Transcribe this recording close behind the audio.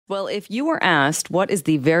Well, if you were asked what is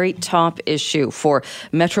the very top issue for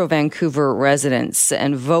Metro Vancouver residents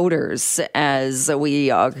and voters as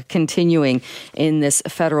we are continuing in this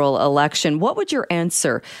federal election, what would your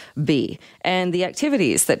answer be? And the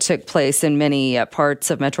activities that took place in many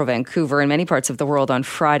parts of Metro Vancouver and many parts of the world on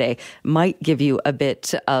Friday might give you a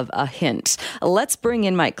bit of a hint. Let's bring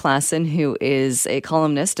in Mike Klassen, who is a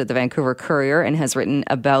columnist at the Vancouver Courier and has written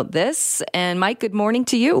about this. And Mike, good morning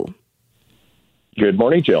to you. Good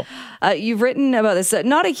morning, Jill. You've written about this.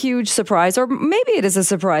 Not a huge surprise, or maybe it is a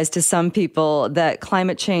surprise to some people, that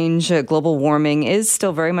climate change, global warming is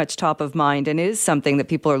still very much top of mind and is something that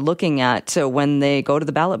people are looking at when they go to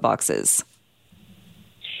the ballot boxes.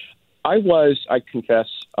 I confess,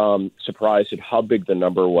 surprised at how big the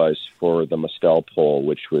number was for the Mustel poll,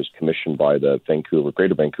 which was commissioned by the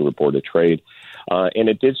Greater Vancouver Board of Trade. And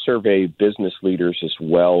it did survey business leaders as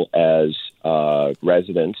well as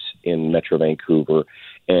residents in Metro Vancouver.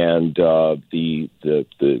 And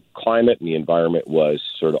the climate and the environment was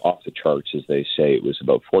sort of off the charts, as they say. It was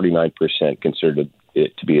about 49% considered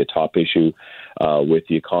it to be a top issue, with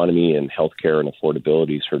the economy and healthcare and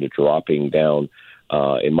affordability sort of dropping down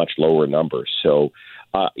in much lower numbers. So,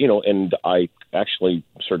 and I actually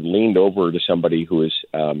sort of leaned over to somebody who was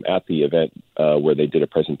at the event where they did a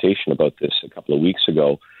presentation about this a couple of weeks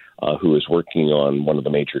ago, who was working on one of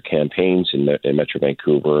the major campaigns in Metro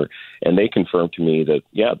Vancouver, and they confirmed to me that,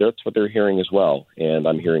 yeah, that's what they're hearing as well. And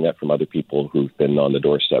I'm hearing that from other people who've been on the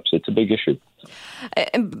doorsteps. It's a big issue.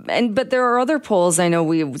 But there are other polls. I know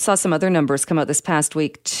we saw some other numbers come out this past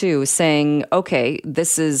week too, saying, okay,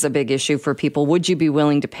 this is a big issue for people. Would you be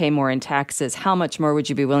willing to pay more in taxes? How much more would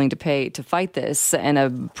you be willing to pay to fight this? And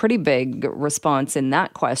a pretty big response in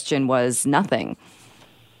that question was nothing.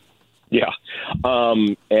 Yeah.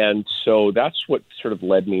 And so that's what sort of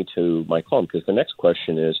led me to my column, because the next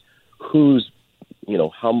question is,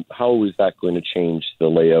 how is that going to change the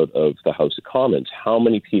layout of the House of Commons? How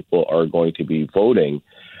many people are going to be voting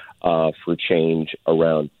for change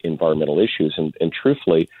around environmental issues? And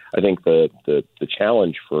truthfully, I think the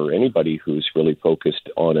challenge for anybody who's really focused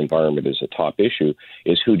on environment as a top issue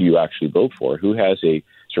is, who do you actually vote for? Who has a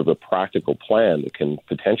sort of a practical plan that can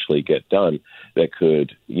potentially get done that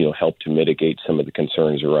could, help to mitigate some of the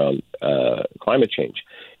concerns around climate change?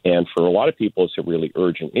 And for a lot of people, it's a really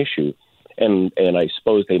urgent issue. And I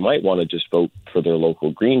suppose they might want to just vote for their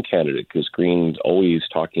local Green candidate, because Green's always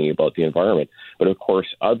talking about the environment. But of course,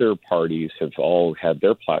 other parties have all had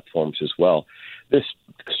their platforms as well. This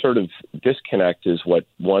sort of disconnect is what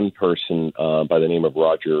one person by the name of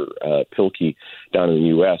Roger Pilkey down in the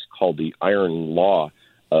U.S. called the iron law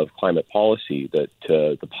of climate policy, that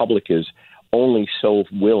the public is only so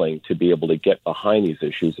willing to be able to get behind these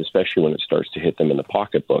issues, especially when it starts to hit them in the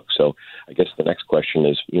pocketbook. So I guess the next question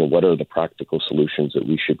is, what are the practical solutions that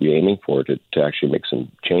we should be aiming for to actually make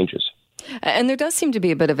some changes? And there does seem to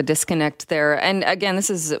be a bit of a disconnect there. And again,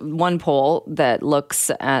 this is one poll that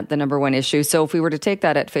looks at the number one issue. So if we were to take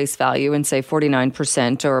that at face value and say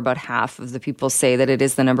 49%, or about half of the people, say that it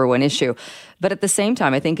is the number one issue. But at the same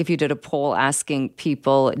time, I think if you did a poll asking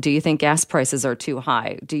people, do you think gas prices are too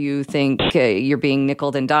high? Do you think you're being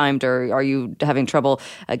nickeled and dimed, or are you having trouble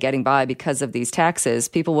getting by because of these taxes?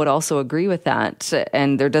 People would also agree with that.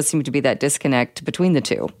 And there does seem to be that disconnect between the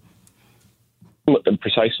two.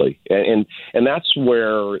 Precisely. And that's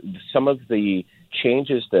where some of the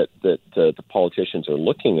changes that the politicians are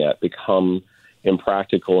looking at become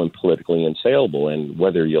impractical and politically unsaleable. And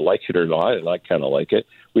whether you like it or not, and I kind of like it,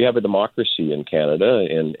 we have a democracy in Canada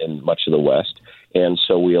and much of the West. And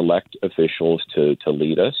so we elect officials to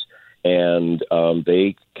lead us, and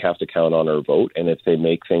they have to count on our vote. And if they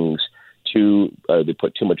make things they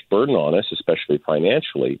put too much burden on us, especially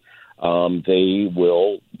financially, they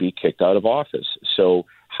will be kicked out of office. So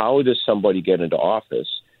how does somebody get into office,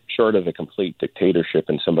 short of a complete dictatorship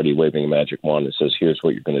and somebody waving a magic wand that says, here's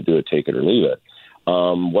what you're going to do, take it or leave it?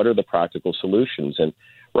 What are the practical solutions? And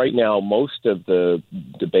right now, most of the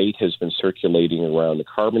debate has been circulating around the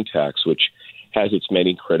carbon tax, which has its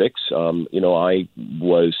many critics. I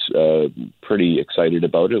was pretty excited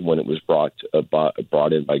about it when it was brought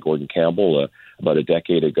in by Gordon Campbell about a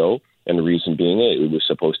decade ago. And the reason being, it was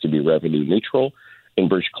supposed to be revenue neutral. In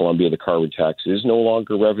British Columbia, the carbon tax is no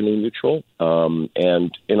longer revenue neutral.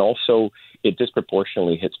 And also, it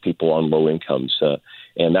disproportionately hits people on low incomes.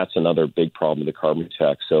 And that's another big problem with the carbon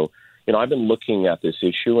tax. So, I've been looking at this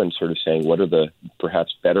issue and sort of saying, what are the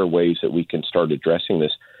perhaps better ways that we can start addressing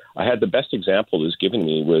this? I had the best example that was given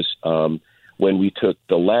me was when we took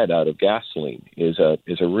the lead out of gasoline is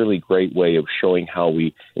a really great way of showing how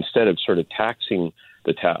we, instead of sort of taxing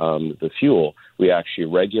the fuel, we actually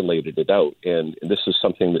regulated it out. And this is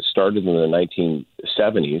something that started in the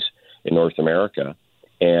 1970s in North America.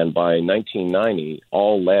 And by 1990,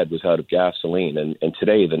 all lead was out of gasoline. And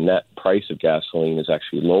today, the net price of gasoline is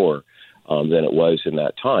actually lower than it was in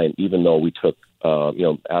that time, even though we took,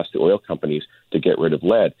 asked the oil companies to get rid of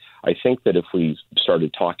lead. I think that if we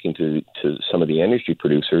started talking to some of the energy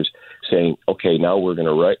producers saying, okay, now we're going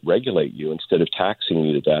to regulate you instead of taxing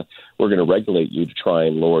you to death, we're going to regulate you to try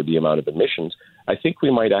and lower the amount of emissions, I think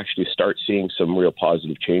we might actually start seeing some real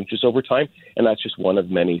positive changes over time. And that's just one of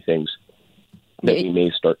many things that we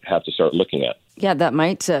may have to start looking at. Yeah, that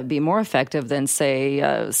might be more effective than,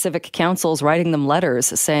 say, civic councils writing them letters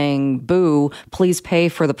saying, boo, please pay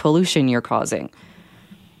for the pollution you're causing.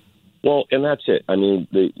 Well, and that's it. I mean,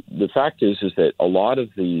 the fact is that a lot of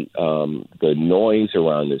the noise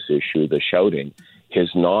around this issue, the shouting, has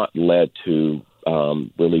not led to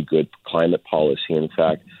really good climate policy. In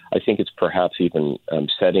fact, I think it's perhaps even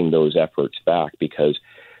setting those efforts back, because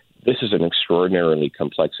this is an extraordinarily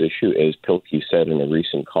complex issue. As Pilkey said in a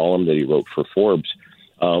recent column that he wrote for Forbes,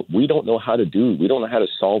 we don't know how to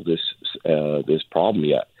solve this problem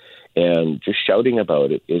yet. And just shouting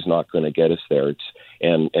about it is not going to get us there.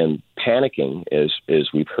 And panicking, as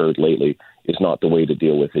we've heard lately, is not the way to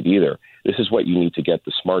deal with it either. This is what you need to get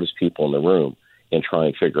the smartest people in the room and try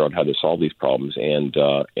and figure out how to solve these problems. And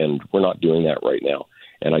we're not doing that right now.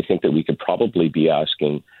 And I think that we could probably be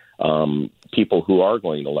asking people who are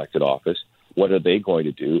going to elected office, what are they going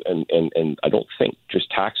to do? And I don't think just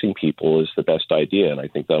taxing people is the best idea. And I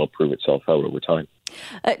think that'll prove itself out over time.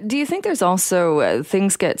 Do you think there's also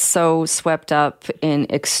things get so swept up in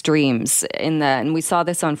extremes in that, and we saw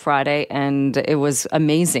this on Friday, and it was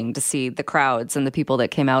amazing to see the crowds and the people that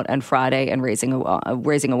came out on Friday and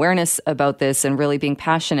raising awareness about this and really being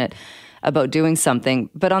passionate about doing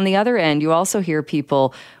something. But on the other end, you also hear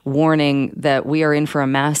people warning that we are in for a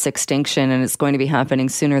mass extinction and it's going to be happening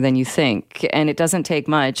sooner than you think. And it doesn't take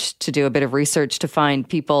much to do a bit of research to find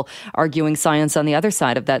people arguing science on the other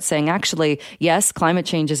side of that, saying, actually, yes, climate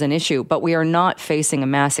change is an issue, but we are not facing a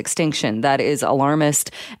mass extinction. That is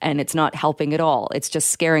alarmist and it's not helping at all. It's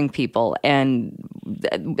just scaring people. And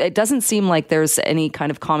it doesn't seem like there's any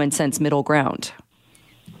kind of common sense middle ground.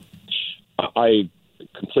 I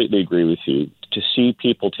completely agree with you. To see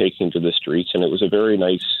people taking to the streets, and it was a very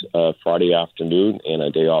nice Friday afternoon and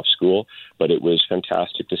a day off school, but it was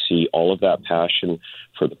fantastic to see all of that passion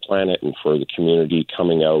for the planet and for the community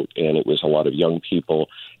coming out, and it was a lot of young people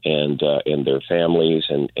and their families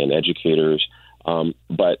and educators.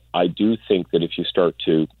 But I do think that if you start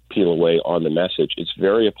to peel away on the message, it's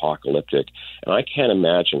very apocalyptic. And I can't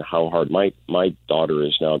imagine how hard my daughter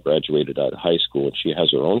is now graduated out of high school and she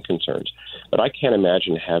has her own concerns. But I can't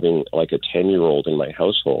imagine having like a 10-year-old in my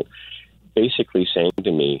household basically saying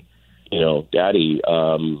to me, Daddy,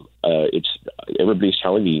 everybody's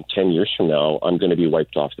telling me 10 years from now I'm going to be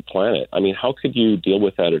wiped off the planet. I mean, how could you deal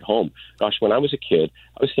with that at home? Gosh, when I was a kid,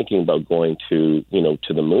 I was thinking about going to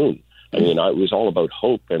the moon. I mean, it was all about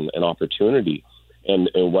hope and opportunity. And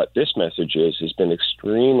what this message has been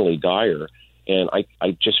extremely dire. And I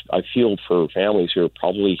feel for families who are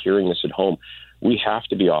probably hearing this at home, we have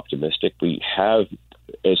to be optimistic. We have,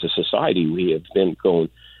 as a society, we have been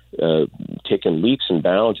taken leaps and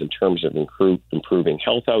bounds in terms of improving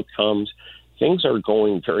health outcomes. Things are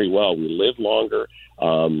going very well. We live longer.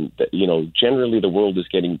 Generally the world is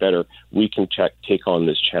getting better. We can take on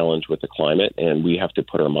this challenge with the climate, and we have to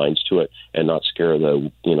put our minds to it and not scare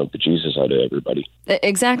the Jesus out of everybody.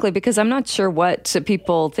 Exactly, because I'm not sure what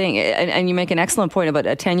people think. And you make an excellent point about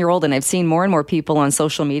a 10-year-old, and I've seen more and more people on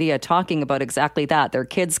social media talking about exactly that. Their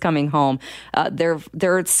kids coming home,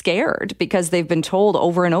 they're scared because they've been told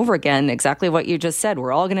over and over again exactly what you just said.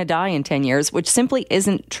 We're all going to die in 10 years, which simply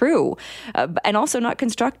isn't true, and also not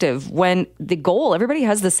constructive when the goal, everybody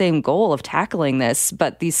has the same goal of tackling this,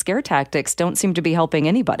 but these scare tactics don't seem to be helping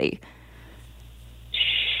anybody.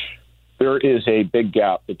 There is a big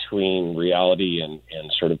gap between reality and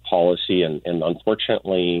sort of policy, and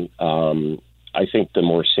unfortunately, I think the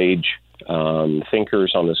more sage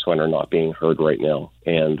thinkers on this one are not being heard right now,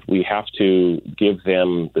 and we have to give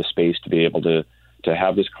them the space to be able to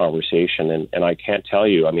have this conversation. And I can't tell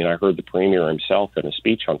you, I mean, I heard the Premier himself in a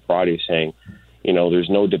speech on Friday saying, there's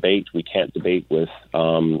no debate. We can't debate with,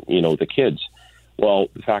 the kids. Well,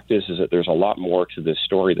 the fact is that there's a lot more to this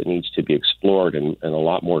story that needs to be explored and a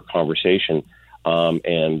lot more conversation.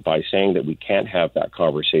 And by saying that we can't have that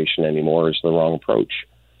conversation anymore is the wrong approach.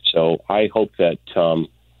 So I hope that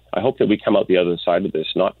we come out the other side of this,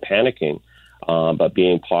 not panicking, but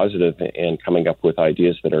being positive and coming up with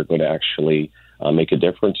ideas that are going to actually make a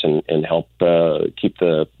difference and help keep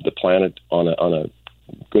the planet on a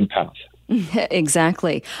good path.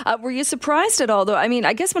 Exactly. Were you surprised at all, though? I mean,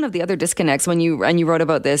 I guess one of the other disconnects when you wrote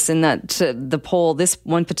about this in that the poll, this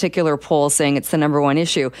one particular poll saying it's the number one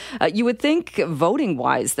issue, you would think voting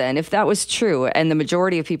wise then, if that was true and the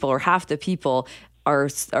majority of people or half the people are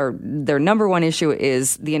their number one issue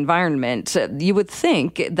is the environment, you would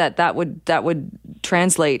think that would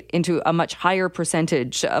translate into a much higher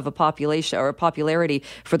percentage of a population or a popularity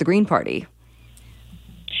for the Green Party.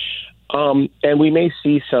 And we may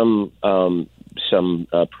see some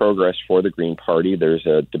progress for the Green Party. There's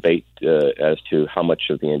a debate as to how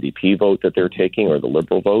much of the NDP vote that they're taking or the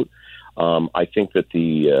Liberal vote. I think that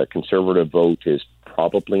the Conservative vote is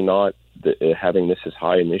probably not having this as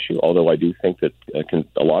high an issue, although I do think that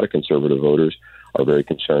a lot of Conservative voters are very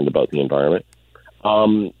concerned about the environment.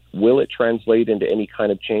 Will it translate into any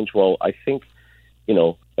kind of change? Well, I think,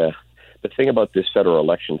 the thing about this federal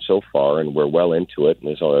election so far, and we're well into it, and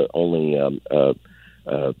there's only,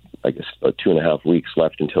 I guess, about 2.5 weeks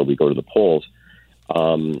left until we go to the polls,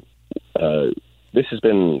 this has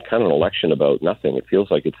been kind of an election about nothing. It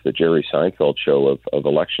feels like it's the Jerry Seinfeld show of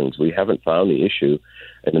elections. We haven't found the issue,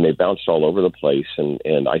 and then they bounced all over the place,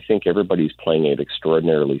 and I think everybody's playing it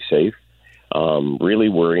extraordinarily safe, really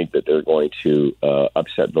worried that they're going to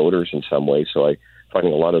upset voters in some way. So I'm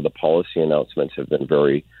finding a lot of the policy announcements have been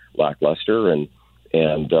very lackluster, and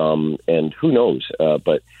who knows?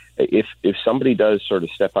 But if somebody does sort of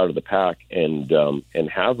step out of the pack and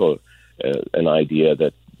have an idea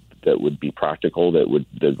that would be practical,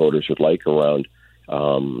 that voters would like around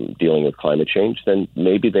dealing with climate change, then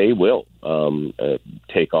maybe they will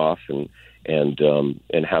take off and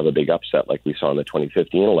have a big upset like we saw in the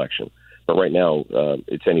 2015 election. But right now,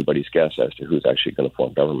 it's anybody's guess as to who's actually going to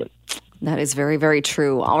form government. That is very, very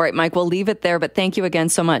true. All right, Mike, we'll leave it there, but thank you again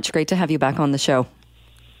so much. Great to have you back on the show.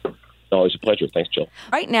 Always a pleasure. Thanks, Jill.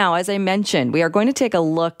 Right now, as I mentioned, we are going to take a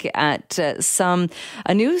look at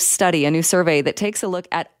a new study, a new survey that takes a look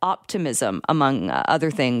at optimism, among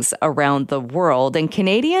other things, around the world. And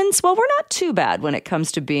Canadians, well, we're not too bad when it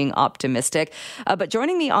comes to being optimistic. But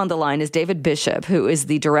joining me on the line is David Bishop, who is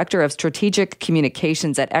the Director of Strategic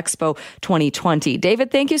Communications at Expo 2020.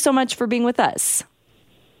 David, thank you so much for being with us.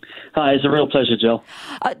 Hi, it's a real pleasure, Jill.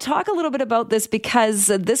 Talk a little bit about this, because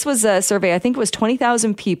this was a survey, I think it was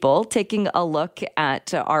 20,000 people taking a look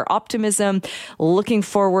at our optimism, looking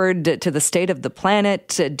forward to the state of the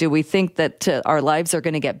planet. Do we think that our lives are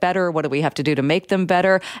going to get better? What do we have to do to make them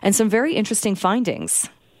better? And some very interesting findings.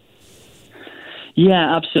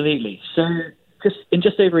 Yeah, absolutely. So in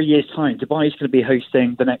just over a year's time, Dubai is going to be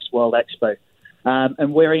hosting the next World Expo.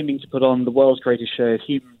 And we're aiming to put on the world's greatest show of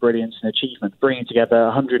human brilliance and achievement, bringing together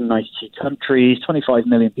 192 countries, 25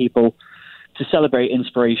 million people to celebrate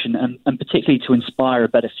inspiration and particularly to inspire a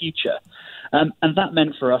better future. And that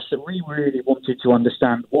meant for us that we really wanted to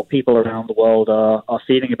understand what people around the world are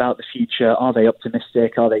feeling about the future. Are they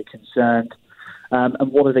optimistic? Are they concerned?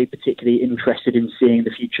 And what are they particularly interested in seeing the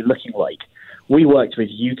future looking like? We worked with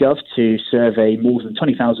YouGov to survey more than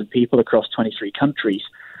 20,000 people across 23 countries.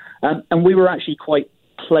 And we were actually quite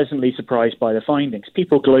pleasantly surprised by the findings.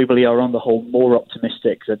 People globally are on the whole more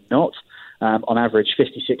optimistic than not. On average,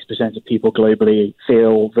 56% of people globally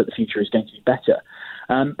feel that the future is going to be better.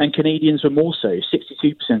 And Canadians were more so.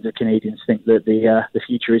 62% of Canadians think that the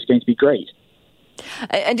future is going to be great.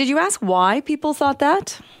 And did you ask why people thought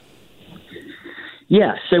that?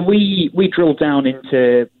 Yeah, so we drilled down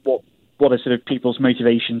into what are sort of people's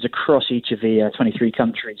motivations across each of the 23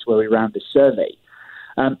 countries where we ran this survey.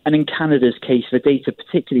 And in Canada's case, the data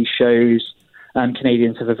particularly shows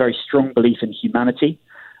Canadians have a very strong belief in humanity.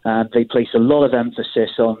 They place a lot of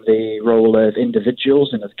emphasis on the role of individuals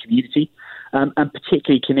and of the community. And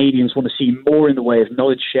particularly Canadians want to see more in the way of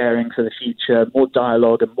knowledge sharing for the future, more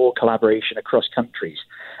dialogue and more collaboration across countries.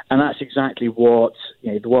 And that's exactly what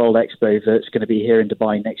the World Expo that's going to be here in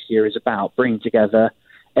Dubai next year is about, bringing together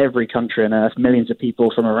every country on earth, millions of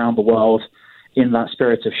people from around the world, in that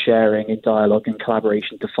spirit of sharing, in dialogue and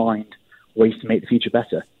collaboration to find ways to make the future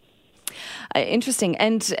better. Interesting.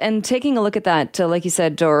 And taking a look at that, like you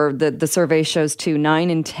said, or the survey shows too, 9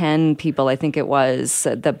 in 10 people, I think it was,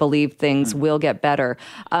 that believe things will get better.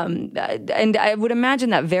 And I would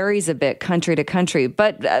imagine that varies a bit country to country,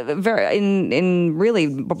 but in really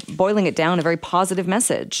boiling it down, a very positive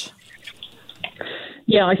message.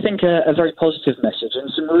 Yeah, I think a very positive message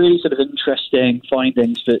and some really sort of interesting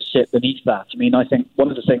findings that sit beneath that. I mean, I think one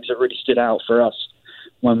of the things that really stood out for us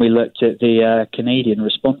when we looked at the Canadian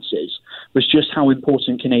responses was just how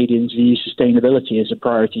important Canadians view sustainability as a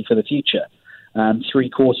priority for the future.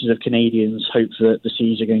 3/4 of Canadians hope that the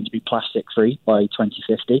seas are going to be plastic-free by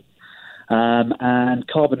 2050. And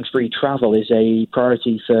carbon-free travel is a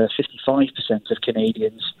priority for 55% of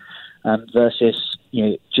Canadians versus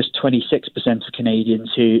just 26% of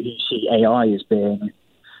Canadians who see AI as being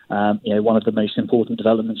one of the most important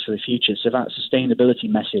developments for the future. So that sustainability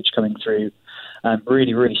message coming through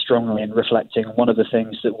really, really strongly and reflecting one of the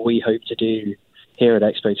things that we hope to do here at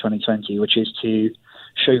Expo 2020, which is to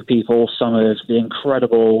show people some of the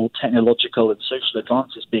incredible technological and social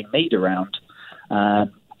advances being made around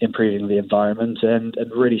improving the environment and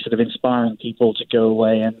really sort of inspiring people to go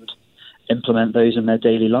away and implement those in their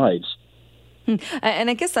daily lives. And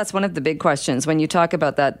I guess that's one of the big questions when you talk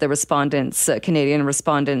about that, the respondents, Canadian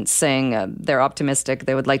respondents saying they're optimistic,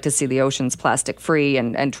 they would like to see the oceans plastic free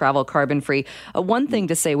and travel carbon free. One thing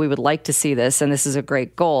to say we would like to see this, and this is a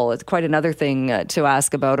great goal. It's quite another thing to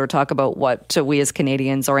ask about or talk about what we as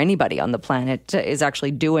Canadians or anybody on the planet is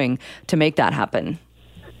actually doing to make that happen.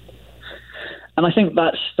 And I think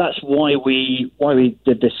that's why we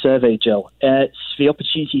did this survey, Jill. It's the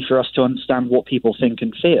opportunity for us to understand what people think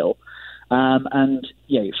and feel.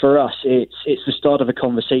 For us, it's the start of a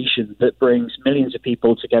conversation that brings millions of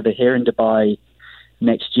people together here in Dubai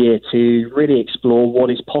next year to really explore what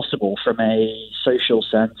is possible from a social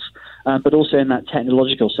sense, but also in that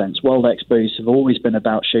technological sense. World Expos have always been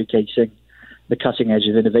about showcasing the cutting edge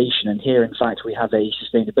of innovation. And here, in fact, we have a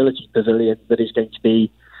sustainability pavilion that is going to be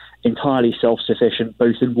entirely self-sufficient,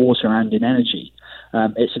 both in water and in energy.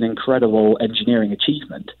 It's an incredible engineering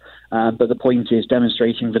achievement. But the point is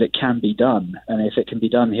demonstrating that it can be done. And if it can be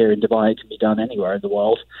done here in Dubai, it can be done anywhere in the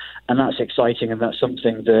world. And that's exciting, and that's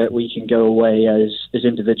something that we can go away as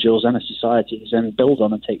individuals and as societies and build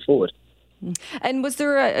on and take forward. And was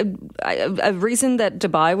there a reason that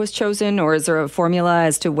Dubai was chosen, or is there a formula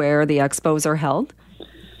as to where the expos are held?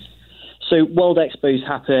 So World Expos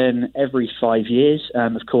happen every 5 years.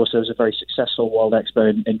 Of course, there was a very successful World Expo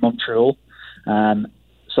in Montreal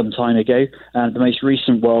some time ago. The most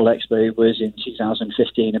recent World Expo was in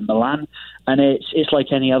 2015 in Milan. And it's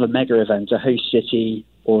like any other mega event. A host city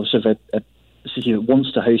or sort of a city that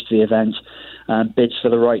wants to host the event bids for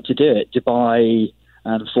the right to do it. Dubai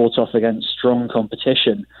fought off against strong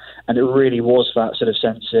competition. And it really was that sort of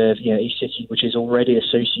sense of a city which is already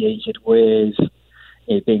associated with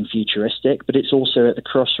being futuristic, but it's also at the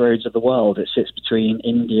crossroads of the world. It sits between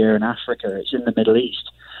India and Africa. It's in the Middle East.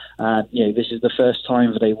 This is the first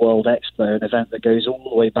time that a World Expo, an event that goes all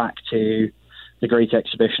the way back to the Great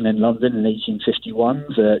Exhibition in London in 1851,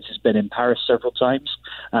 that has been in Paris several times.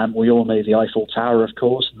 We all know the Eiffel Tower, of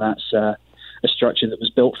course, and that's a structure that was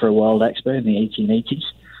built for a World Expo in the 1880s.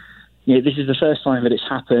 This is the first time that it's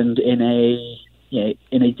happened in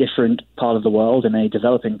a different part of the world, in a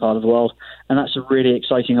developing part of the world, and that's a really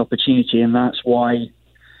exciting opportunity, and that's why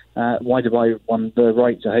Dubai won the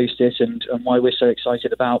right to host it, and why we're so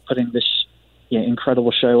excited about putting this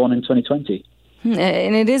incredible show on in 2020.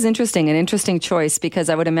 And it is interesting, an interesting choice, because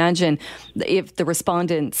I would imagine if the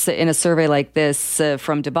respondents in a survey like this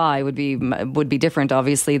from Dubai would be different,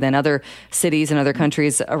 obviously, than other cities and other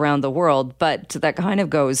countries around the world. But that kind of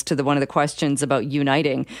goes to one of the questions about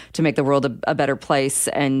uniting to make the world a better place,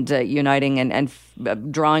 and uniting and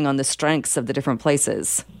drawing on the strengths of the different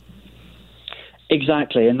places.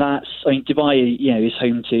 Exactly, and Dubai, is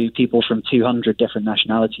home to people from 200 different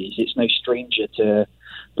nationalities. It's no stranger to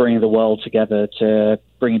bringing the world together, to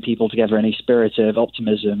bringing people together in a spirit of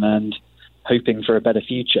optimism and hoping for a better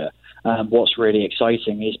future. What's really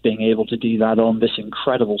exciting is being able to do that on this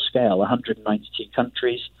incredible scale: 192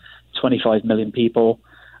 countries, 25 million people,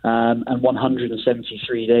 and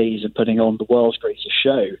 173 days of putting on the world's greatest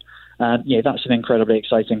show. That's an incredibly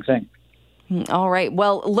exciting thing. All right.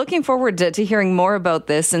 Well, looking forward to hearing more about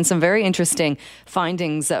this and some very interesting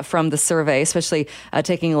findings from the survey, especially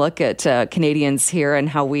taking a look at Canadians here and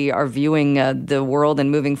how we are viewing the world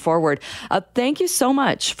and moving forward. Thank you so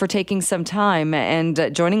much for taking some time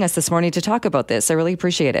and joining us this morning to talk about this. I really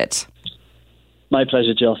appreciate it. My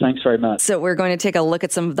pleasure, Jill. Thanks very much. So we're going to take a look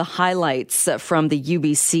at some of the highlights from the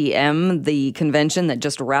UBCM, the convention that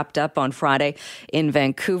just wrapped up on Friday in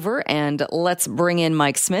Vancouver. And let's bring in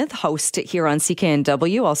Mike Smyth, host here on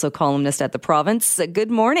CKNW, also columnist at The Province.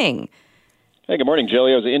 Good morning. Hey, good morning, Jill.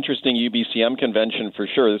 It was an interesting UBCM convention for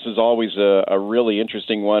sure. This is always a really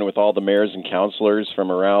interesting one with all the mayors and councillors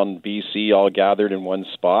from around BC all gathered in one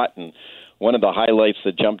spot. And one of the highlights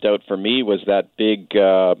that jumped out for me was that big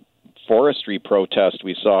forestry protest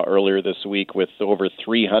we saw earlier this week with over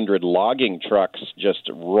 300 logging trucks just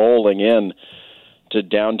rolling in to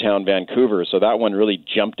downtown Vancouver. So that one really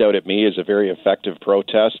jumped out at me as a very effective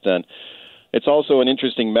protest. And it's also an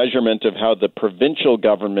interesting measurement of how the provincial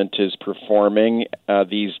government is performing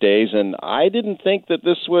these days. And I didn't think that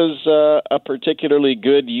this was a particularly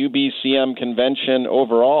good UBCM convention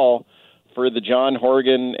overall for the John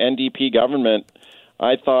Horgan NDP government.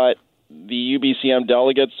 I thought the UBCM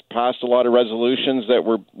delegates passed a lot of resolutions that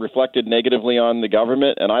were reflected negatively on the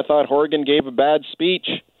government, and I thought Horgan gave a bad speech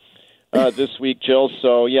this week, Jill.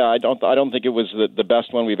 So, yeah, I don't think it was the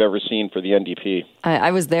best one we've ever seen for the NDP.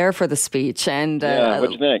 I was there for the speech. And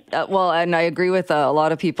what'd you think? Well, and I agree with a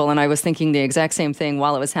lot of people, and I was thinking the exact same thing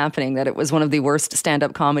while it was happening, that it was one of the worst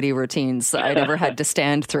stand-up comedy routines I'd ever had to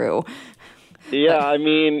stand through. Yeah, I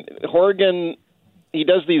mean, Horgan, he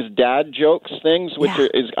does these dad jokes things, which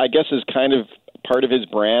I guess is kind of part of his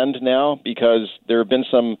brand now, because there have been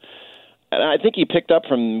some, and I think he picked up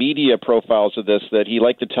from media profiles of this, that he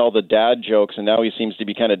liked to tell the dad jokes, and now he seems to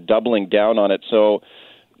be kind of doubling down on it. So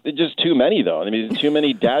just too many, though. I mean, too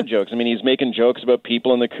many dad jokes. I mean, he's making jokes about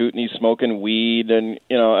people in the Kootenay smoking weed, and,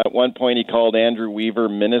 you know, at one point he called Andrew Weaver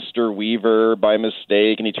Minister Weaver by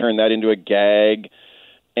mistake, and he turned that into a gag.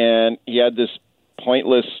 And he had this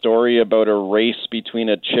pointless story about a race between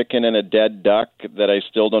a chicken and a dead duck that I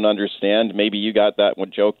still don't understand. Maybe you got that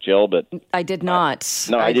one joke, Jill, but I did not.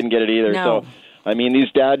 I didn't get it either. No. So, I mean, these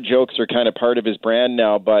dad jokes are kind of part of his brand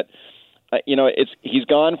now, but you know, he's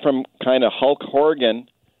gone from kind of Hulk Horgan,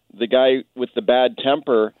 the guy with the bad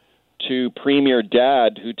temper, to Premier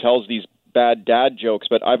Dad, who tells these bad dad jokes.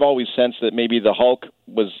 But I've always sensed that maybe the Hulk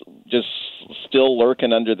was just still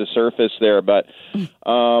lurking under the surface there. But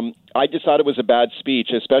I just thought it was a bad speech,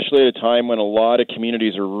 especially at a time when a lot of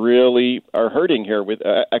communities are hurting here with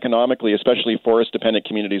economically, especially forest-dependent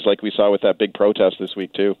communities, like we saw with that big protest this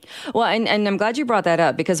week too. Well, and I'm glad you brought that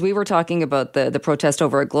up, because we were talking about the protest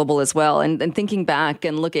over at Global as well, and thinking back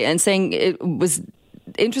and looking and saying it was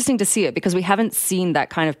interesting to see it, because we haven't seen that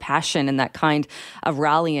kind of passion and that kind of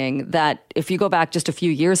rallying that, if you go back just a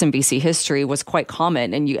few years in BC history, was quite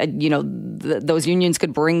common. And those unions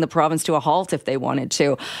could bring the province to a halt if they wanted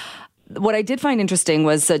to. What I did find interesting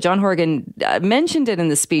was John Horgan mentioned it in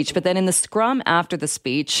the speech, but then in the scrum after the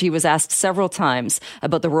speech, he was asked several times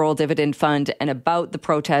about the Rural Dividend Fund and about the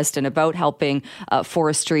protest and about helping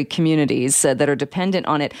forestry communities that are dependent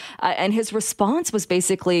on it. And his response was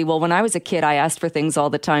basically, well, when I was a kid, I asked for things all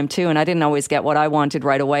the time too, and I didn't always get what I wanted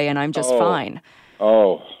right away, and I'm just fine.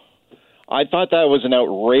 Oh, I thought that was an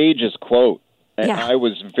outrageous quote. And yeah. I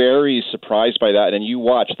was very surprised by that. And you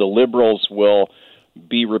watch, the Liberals will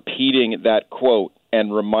be repeating that quote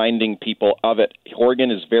and reminding people of it. Horgan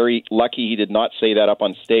is very lucky he did not say that up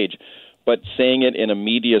on stage, but saying it in a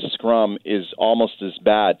media scrum is almost as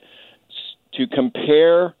bad. To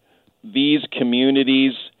compare these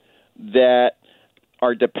communities that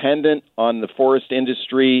are dependent on the forest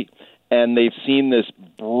industry, and they've seen this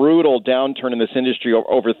brutal downturn in this industry,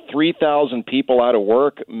 over 3,000 people out of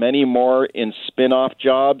work, many more in spin-off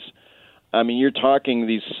jobs. I mean, you're talking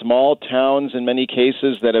these small towns in many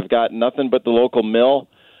cases that have got nothing but the local mill,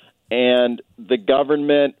 and the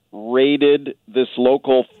government raided this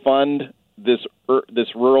local fund, this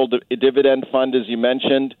rural dividend fund, as you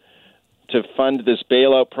mentioned, to fund this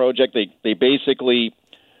bailout project. They basically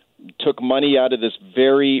took money out of this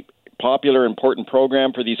very popular, important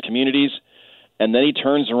program for these communities, and then he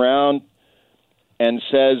turns around and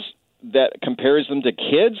says that compares them to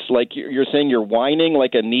kids, like you're saying you're whining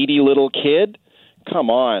like a needy little kid. Come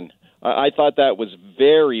on. I thought that was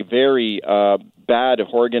very, very bad of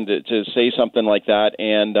Horgan to say something like that,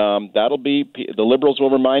 and that'll be, the Liberals will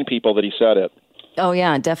remind people that he said it. Oh,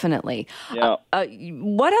 yeah, definitely. Yeah.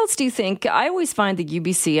 What else do you think? I always find the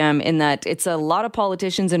UBCM in that it's a lot of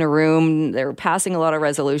politicians in a room. They're passing a lot of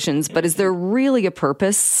resolutions, but is there really a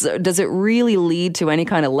purpose? Does it really lead to any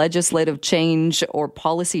kind of legislative change or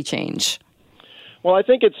policy change? Well, I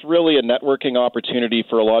think it's really a networking opportunity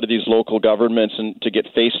for a lot of these local governments and to get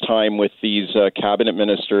face time with these cabinet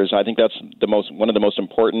ministers. I think that's one of the most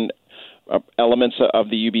important elements of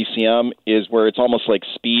the UBCM, is where it's almost like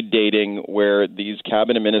speed dating, where these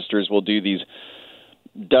cabinet ministers will do these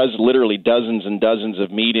literally dozens and dozens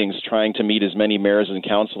of meetings trying to meet as many mayors and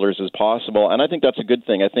councillors as possible. And I think that's a good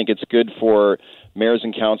thing. I think it's good for mayors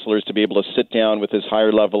and councillors to be able to sit down with this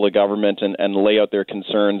higher level of government and lay out their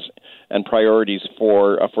concerns and priorities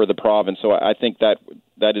for the province. So I think that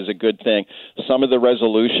is a good thing. Some of the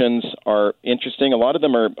resolutions are interesting. A lot of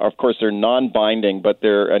them are, of course, they're non-binding, but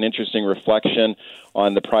they're an interesting reflection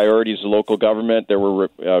on the priorities of local government. There were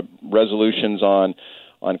resolutions on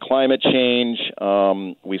climate change.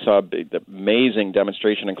 We saw an amazing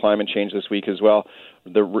demonstration on climate change this week as well.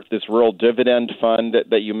 This rural dividend fund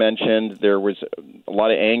that you mentioned, there was a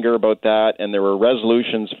lot of anger about that, and there were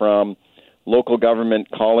resolutions from local government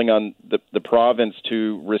calling on the province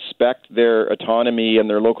to respect their autonomy and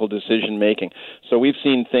their local decision-making. So we've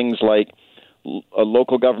seen things like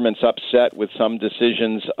local governments upset with some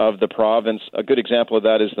decisions of the province. A good example of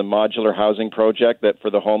that is the modular housing project that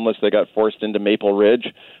for the homeless, they got forced into Maple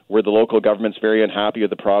Ridge, where the local government's very unhappy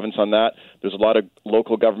with the province on that. There's a lot of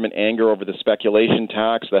local government anger over the speculation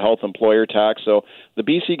tax, the health employer tax. So the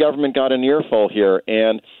BC government got an earful here,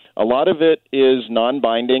 and a lot of it is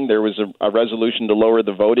non-binding. There was a resolution to lower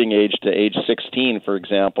the voting age to age 16, for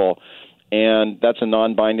example. And that's a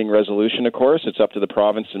non-binding resolution, of course. It's up to the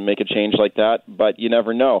province to make a change like that, but you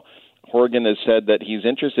never know. Horgan has said that he's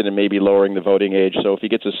interested in maybe lowering the voting age, so if he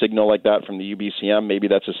gets a signal like that from the UBCM, maybe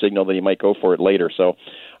that's a signal that he might go for it later. So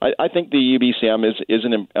I think the UBCM is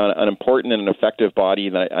an important and an effective body,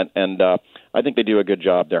 and I think they do a good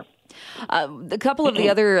job there. A couple of the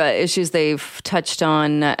other issues they've touched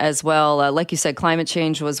on as well, like you said, climate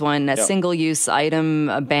change was one. Single-use item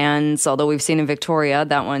bans, although we've seen in Victoria,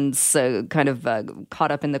 that one's kind of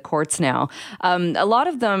caught up in the courts now. A lot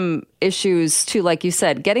of them issues, too, like you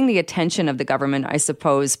said, getting the attention of the government, I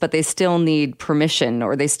suppose, but they still need permission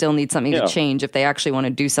or they still need something to change if they actually want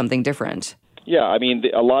to do something different. Yeah, I mean,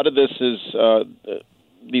 a lot of this is...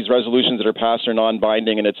 these resolutions that are passed are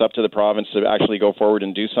non-binding, and it's up to the province to actually go forward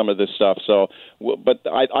and do some of this stuff. So, but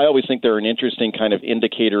I always think they're an interesting kind of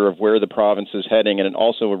indicator of where the province is heading, and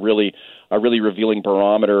also a really revealing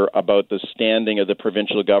barometer about the standing of the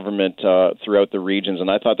provincial government throughout the regions. And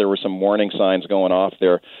I thought there were some warning signs going off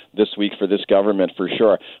there this week for this government, for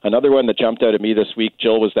sure. Another one that jumped out at me this week,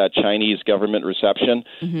 Jill, was that Chinese government reception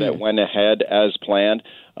that went ahead as planned.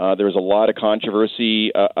 There was a lot of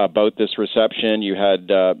controversy about this reception. You had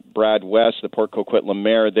Brad West, the Port Coquitlam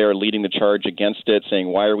mayor, there leading the charge against it, saying,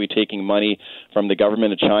 why are we taking money from the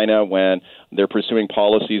government of China when they're pursuing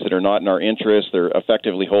policies that are not in our interest? They're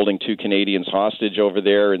effectively holding 2 Canadians hostage over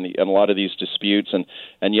there in a lot of these disputes, and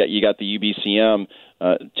yet you got the UBCM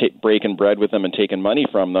breaking bread with them and taking money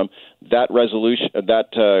from them. That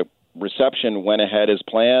reception went ahead as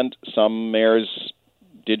planned. Some mayors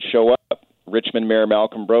did show up. Richmond Mayor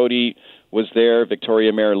Malcolm Brody was there.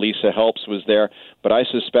 Victoria Mayor Lisa Helps was there. But I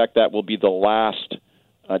suspect that will be the last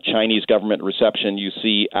Chinese government reception you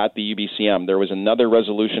see at the UBCM. There was another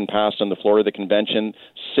resolution passed on the floor of the convention,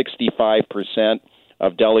 65%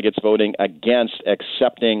 of delegates voting against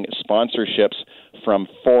accepting sponsorships from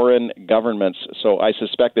foreign governments. So I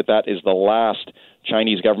suspect that is the last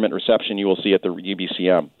Chinese government reception you will see at the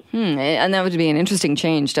UBCM. And that would be an interesting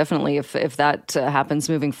change, definitely, if that happens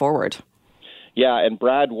moving forward. Yeah, and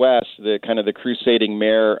Brad West, the crusading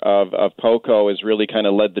mayor of Poco, has really kind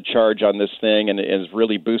of led the charge on this thing and has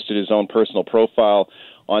really boosted his own personal profile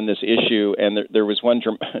on this issue. And there was one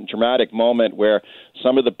dramatic moment where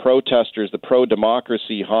some of the protesters, the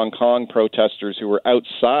pro-democracy Hong Kong protesters who were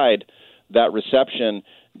outside that reception,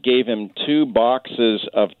 gave him 2 boxes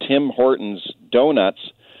of Tim Hortons donuts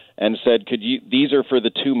and said, these are for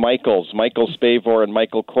the 2 Michaels, Michael Spavor and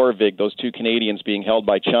Michael Korvig, those 2 Canadians being held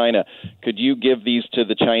by China. Could you give these to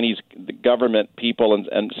the Chinese government people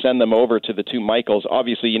and send them over to the 2 Michaels?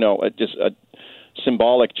 Obviously, just a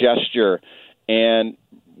symbolic gesture. And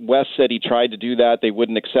West said he tried to do that. They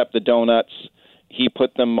wouldn't accept the donuts. He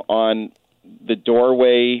put them on the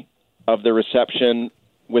doorway of the reception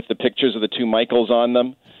with the pictures of the 2 Michaels on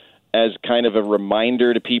them as kind of a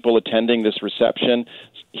reminder to people attending this reception.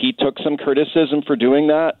 He took some criticism for doing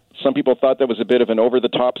that. Some people thought that was a bit of an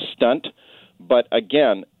over-the-top stunt. But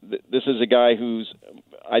again, this is a guy who's,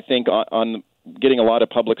 I think, on getting a lot of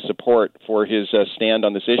public support for his stand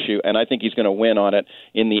on this issue, and I think he's going to win on it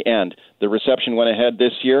in the end. The reception went ahead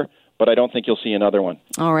this year, but I don't think you'll see another one.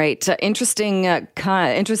 All right. Interesting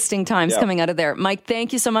times coming out of there. Mike,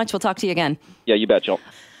 thank you so much. We'll talk to you again. Yeah, you bet, Jill.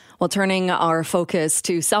 Well, turning our focus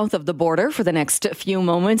to south of the border for the next few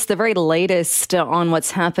moments, the very latest on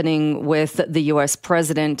what's happening with the U.S.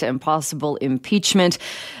 president and possible impeachment.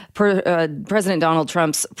 President Donald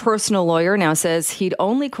Trump's personal lawyer now says he'd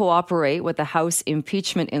only cooperate with the House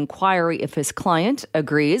impeachment inquiry if his client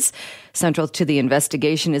agrees. Central to the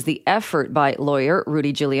investigation is the effort by lawyer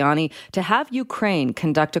Rudy Giuliani to have Ukraine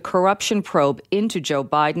conduct a corruption probe into Joe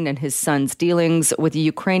Biden and his son's dealings with a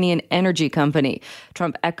Ukrainian energy company.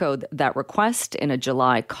 Trump echoed that request in a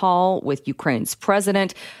July call with Ukraine's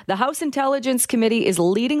president. The House Intelligence Committee is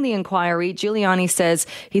leading the inquiry. Giuliani says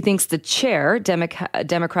he thinks the chair,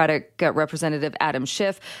 Democrat Democratic Representative Adam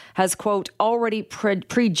Schiff has, quote, already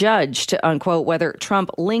prejudged, unquote, whether Trump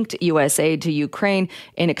linked U.S. aid to Ukraine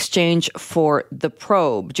in exchange for the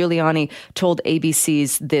probe. Giuliani told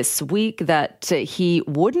ABC's This Week that he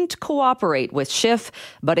wouldn't cooperate with Schiff,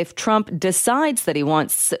 but if Trump decides that he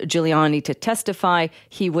wants Giuliani to testify,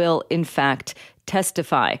 he will, in fact,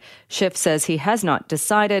 testify. Schiff says he has not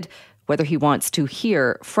decided whether he wants to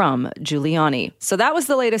hear from Giuliani. So that was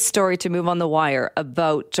the latest story to move on the wire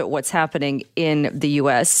about what's happening in the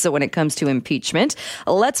U.S. So when it comes to impeachment,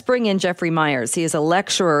 let's bring in Jeffrey Meyers. He is a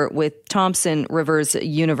lecturer with Thompson Rivers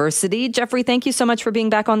University. Jeffrey, thank you so much for being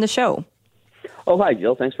back on the show. Oh, hi,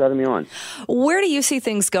 Jill. Thanks for having me on. Where do you see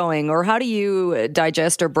things going, or how do you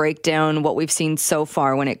digest or break down what we've seen so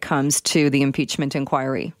far when it comes to the impeachment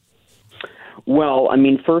inquiry? Well, I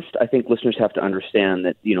mean, first, I think listeners have to understand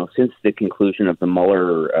that, since the conclusion of the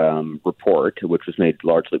Mueller report, which was made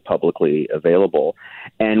largely publicly available,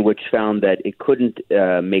 and which found that it couldn't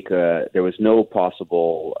there was no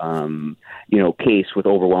possible, case with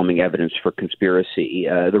overwhelming evidence for conspiracy.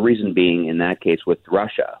 The reason being, in that case, with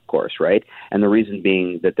Russia, of course, right? And the reason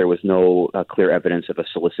being that there was no clear evidence of a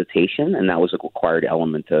solicitation, and that was a required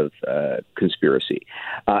element of conspiracy.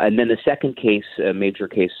 And then the second case, major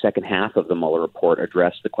case, second half of the Mueller report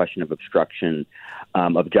addressed the question of obstruction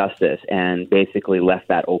of justice and basically left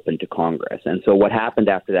that open to Congress. And so what happened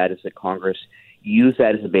after that is that Congress used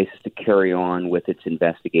that as a basis to carry on with its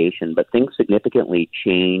investigation. But things significantly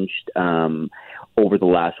changed over the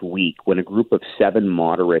last week when a group of 7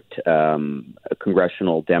 moderate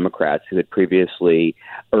congressional Democrats who had previously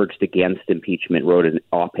urged against impeachment wrote an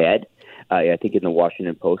op-ed, I think in the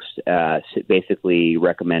Washington Post, basically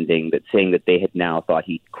saying that they had now thought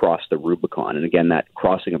he crossed the Rubicon. And again, that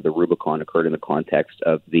crossing of the Rubicon occurred in the context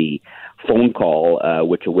of the phone call,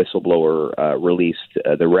 which a whistleblower released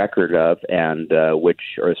the record of, and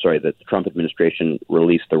the Trump administration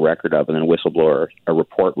released the record of, and then a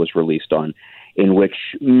report was released on, in which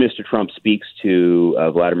Mr. Trump speaks to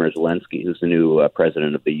Vladimir Zelensky, who's the new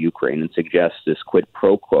president of the Ukraine, and suggests this quid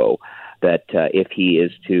pro quo that if he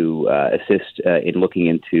is to assist in looking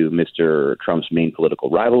into Mr. Trump's main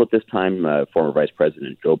political rival at this time, former Vice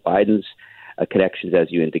President Joe Biden's connections,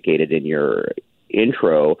 as you indicated in your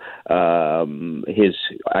intro, his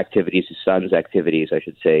son's activities, I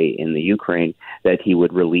should say, in the Ukraine, that he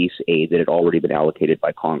would release aid that had already been allocated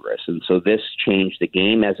by Congress. And so this changed the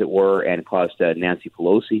game, as it were, and caused Nancy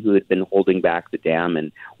Pelosi, who had been holding back the dam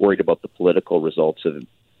and worried about the political results of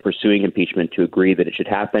pursuing impeachment, to agree that it should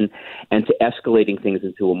happen, and to escalating things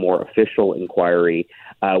into a more official inquiry,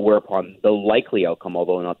 whereupon the likely outcome,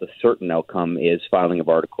 although not the certain outcome, is filing of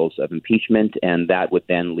articles of impeachment, and that would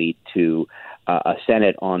then lead to a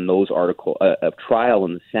Senate on those a trial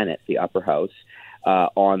in the Senate, the upper house,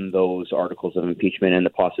 on those articles of impeachment, and the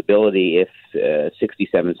possibility, if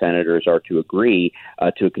 67 senators are to agree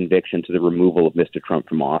to a conviction, to the removal of Mr. Trump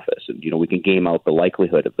from office. And, we can game out the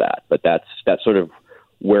likelihood of that, but that's sort of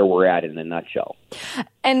where we're at in a nutshell.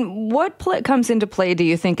 And what comes into play, do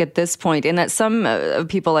you think, at this point, in that some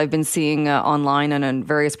people I've been seeing online and on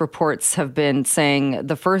various reports have been saying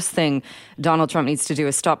the first thing Donald Trump needs to do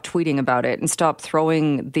is stop tweeting about it and stop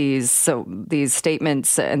throwing these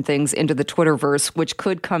statements and things into the Twitterverse, which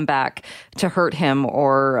could come back to hurt him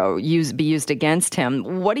or be used against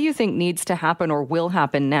him. What do you think needs to happen or will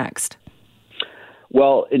happen next?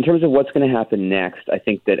 Well, in terms of what's going to happen next, I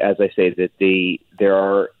think that, as I say, that there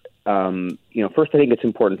are, first I think it's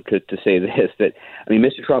important to say this, that,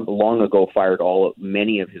 Mr. Trump long ago fired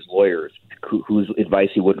many of his lawyers whose advice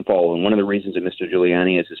he wouldn't follow. And one of the reasons that Mr.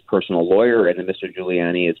 Giuliani is his personal lawyer and that Mr.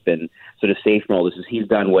 Giuliani has been sort of safe from all this is he's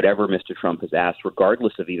done whatever Mr. Trump has asked,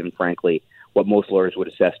 regardless of even, frankly, what most lawyers would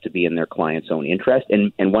assess to be in their client's own interest.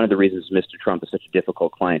 And one of the reasons Mr. Trump is such a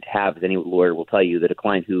difficult client to have is any lawyer will tell you that a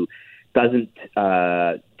client who doesn't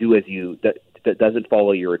doesn't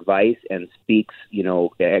follow your advice and speaks,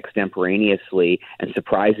 extemporaneously and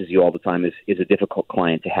surprises you all the time is a difficult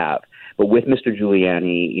client to have. But with Mr.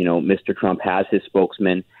 Giuliani, Mr. Trump has his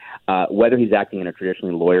spokesman. Whether he's acting in a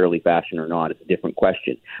traditionally lawyerly fashion or not is a different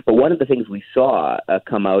question. But one of the things we saw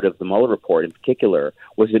come out of the Mueller report in particular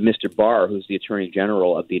was that Mr. Barr, who's the Attorney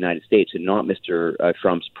General of the United States and not Mr.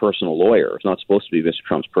 Trump's personal lawyer, it's not supposed to be Mr.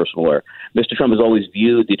 Trump's personal lawyer. Mr. Trump has always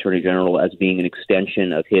viewed the Attorney General as being an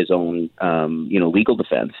extension of his own, legal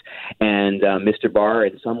defense. And Mr. Barr,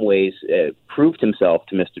 in some ways, proved himself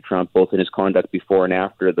to Mr. Trump, both in his conduct before and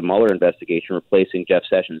after the Mueller investigation, replacing Jeff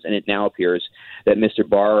Sessions. And it now appears that Mr.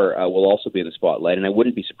 Barr will also be in the spotlight. And I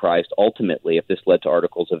wouldn't be surprised, ultimately, if this led to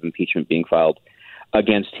articles of impeachment being filed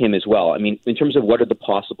against him as well. In terms of what are the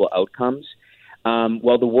possible outcomes,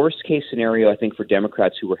 Well, the worst case scenario, I think, for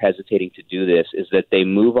Democrats who were hesitating to do this is that they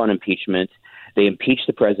move on impeachment, they impeach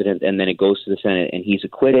the president, and then it goes to the Senate and he's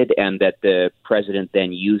acquitted, and that the president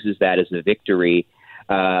then uses that as a victory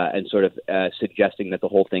and sort of suggesting that the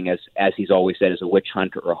whole thing, as he's always said, is a witch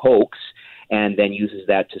hunt or a hoax, and then uses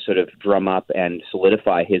that to sort of drum up and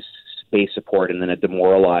solidify his base support, and then a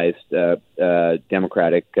demoralized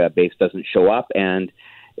Democratic base doesn't show up, and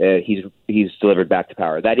he's delivered back to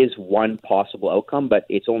power. That is one possible outcome, but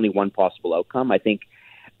it's only one possible outcome. I think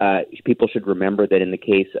people should remember that in the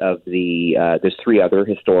case of there's three other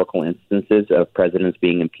historical instances of presidents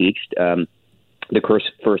being impeached. The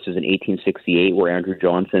first is in 1868, where Andrew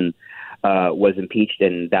Johnson was impeached,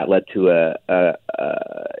 and that led to a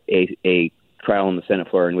trial on the Senate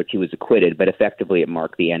floor in which he was acquitted, but effectively it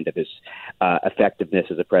marked the end of his effectiveness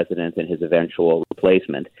as a president and his eventual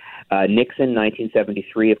replacement. Nixon,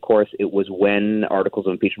 1973, of course, it was when articles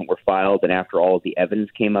of impeachment were filed and after all of the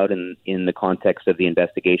evidence came out in the context of the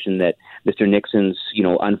investigation that Mr. Nixon's,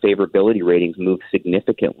 unfavorability ratings moved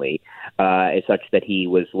significantly, such that he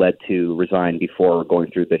was led to resign before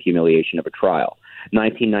going through the humiliation of a trial.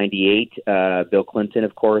 1998, Bill Clinton,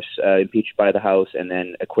 of course, impeached by the House and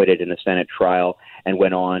then acquitted in a Senate trial and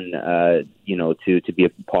went on, to be a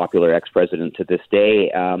popular ex-president to this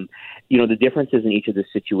day. The differences in each of the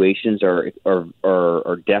situations are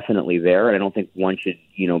definitely there, and I don't think one should,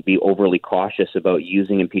 be overly cautious about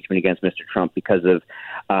using impeachment against Mr. Trump because of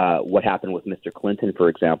what happened with Mr. Clinton, for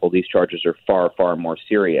example. These charges are far, far more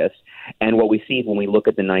serious. And what we see when we look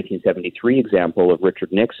at the 1973 example of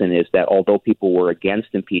Richard Nixon is that although people were against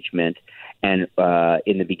impeachment, and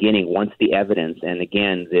in the beginning, once the evidence, and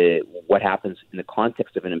again, what happens in the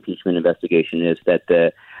context of an impeachment investigation is that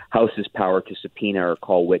the House's power to subpoena or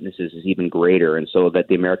call witnesses is even greater, and so that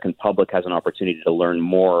the American public has an opportunity to learn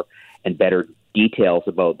more and better details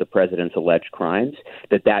about the president's alleged crimes,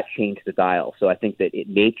 that changed the dial. So I think that it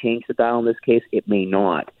may change the dial in this case, it may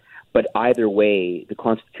not. But either way, the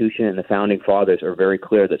Constitution and the Founding Fathers are very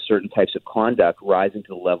clear that certain types of conduct rising to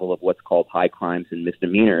the level of what's called high crimes and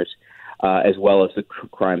misdemeanors, as well as the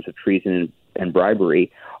crimes of treason and bribery,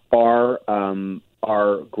 are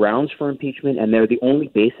grounds for impeachment, and they're the only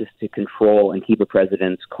basis to control and keep a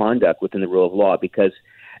president's conduct within the rule of law. Because,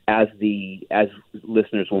 as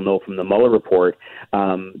listeners will know from the Mueller report,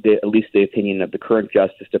 at least the opinion of the current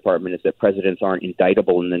Justice Department is that presidents aren't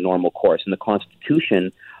indictable in the normal course, and the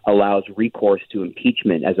Constitution allows recourse to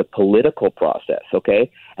impeachment as a political process, okay?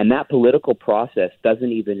 And that political process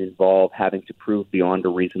doesn't even involve having to prove beyond a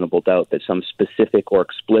reasonable doubt that some specific or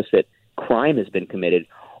explicit crime has been committed,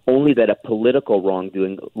 only that a political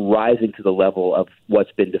wrongdoing rising to the level of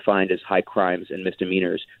what's been defined as high crimes and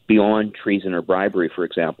misdemeanors beyond treason or bribery, for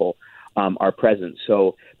example, are present.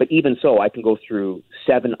 So, but even so, I can go through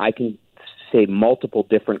say multiple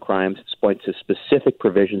different crimes, point to specific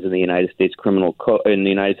provisions in the United States in the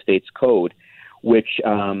United States Code, which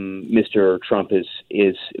Mr. Trump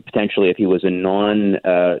is potentially, if he was a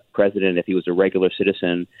non-president, if he was a regular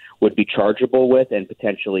citizen, would be chargeable with and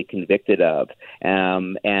potentially convicted of.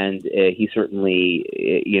 And he certainly,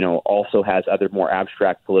 also has other more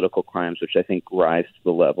abstract political crimes, which I think rise to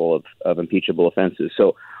the level of impeachable offenses.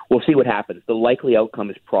 So we'll see what happens. The likely outcome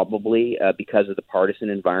is probably, because of the partisan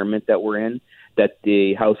environment that we're in, that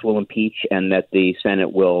the House will impeach and that the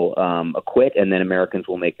Senate will acquit, and then Americans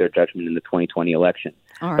will make their judgment in the 2020 election.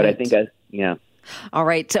 All right. But I think, yeah. All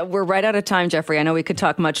right. We're right out of time, Jeffrey. I know we could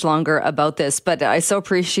talk much longer about this, but I so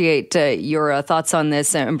appreciate your thoughts on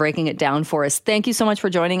this and breaking it down for us. Thank you so much for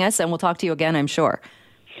joining us, and we'll talk to you again, I'm sure.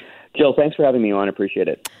 Jill, thanks for having me on. I appreciate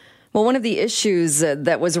it. Well, one of the issues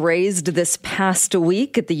that was raised this past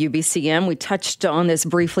week at the UBCM, we touched on this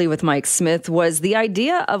briefly with Mike Smyth, was the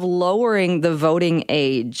idea of lowering the voting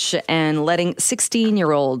age and letting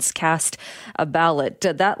 16-year-olds cast a ballot.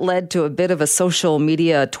 That led to a bit of a social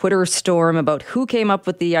media Twitter storm about who came up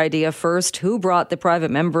with the idea first, who brought the private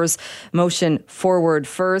members motion forward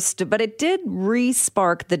first. But it did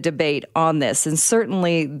re-spark the debate on this. And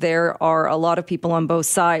certainly there are a lot of people on both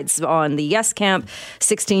sides. On the yes camp,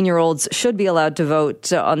 16-year-olds should be allowed to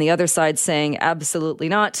vote. On the other side, saying absolutely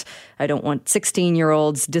not. I don't want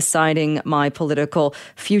 16-year-olds deciding my political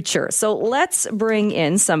future. So let's bring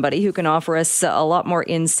in somebody who can offer us a lot more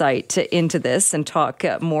insight into this and talk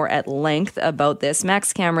more at length about this.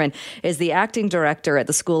 Max Cameron is the acting director at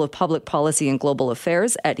the School of Public Policy and Global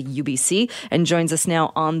Affairs at UBC and joins us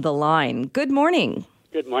now on the line. Good morning.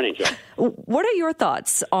 Good morning, Joe. What are your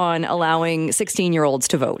thoughts on allowing 16-year-olds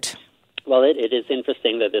to vote? Well, it is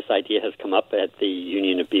interesting that this idea has come up at the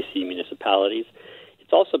Union of BC Municipalities.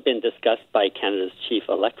 It's also been discussed by Canada's Chief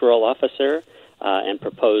Electoral Officer, and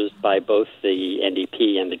proposed by both the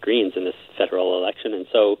NDP and the Greens in this federal election. And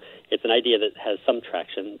so it's an idea that has some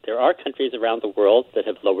traction. There are countries around the world that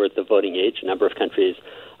have lowered the voting age, a number of countries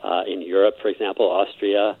in Europe, for example,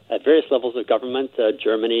 Austria, at various levels of government,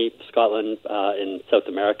 Germany, Scotland, in South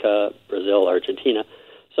America, Brazil, Argentina.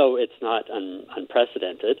 So it's not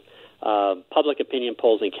unprecedented. Public opinion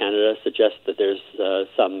polls in Canada suggest that there's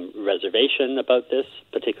some reservation about this,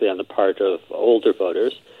 particularly on the part of older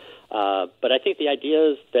voters. But I think the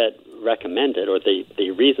ideas that recommend it, or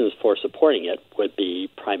the reasons for supporting it, would be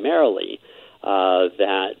primarily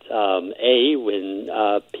that, when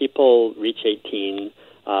people reach 18,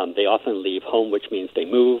 they often leave home, which means they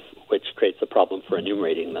move, which creates a problem for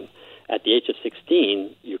enumerating them. At the age of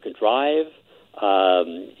 16, you can drive,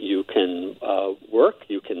 you can work,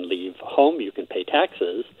 you can leave home, you can pay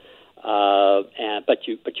taxes, but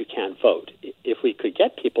you can't vote. If we could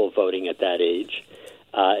get people voting at that age,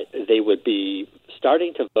 they would be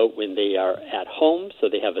starting to vote when they are at home, so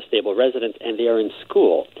they have a stable residence, and they are in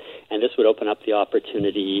school. And this would open up the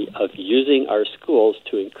opportunity of using our schools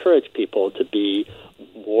to encourage people to be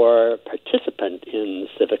more participant in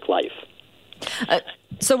civic life.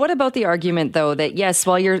 So what about the argument, though, that, yes,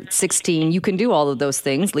 while you're 16, you can do all of those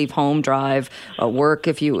things, leave home, drive, work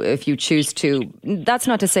if you choose to. That's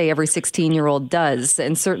not to say every 16-year-old does,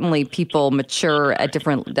 and certainly people mature at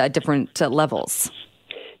different levels.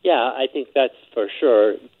 Yeah, I think that's for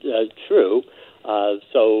sure true.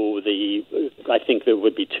 I think there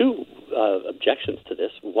would be two objections to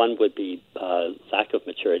this. One would be lack of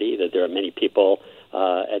maturity, that there are many people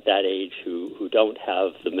at that age who don't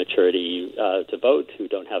have the maturity to vote, who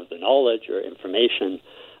don't have the knowledge or information.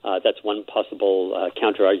 That's one possible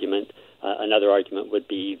counter-argument. Another argument would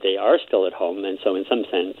be they are still at home, and so in some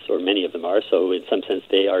sense, or many of them are, so in some sense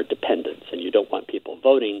they are dependents, and you don't want people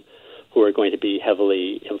voting who are going to be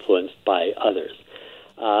heavily influenced by others.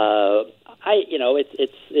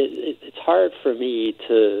 It's hard for me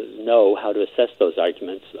to know how to assess those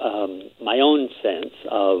arguments. My own sense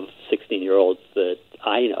of 16-year-olds that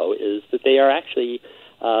I know is that they are actually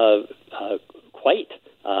quite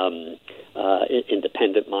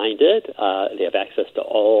independent-minded. They have access to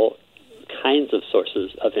all kinds of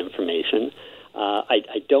sources of information.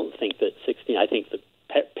 I don't think that 16. I think that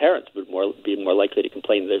parents would be more likely to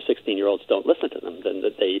complain that their 16-year-olds don't listen to them than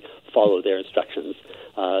that they follow their instructions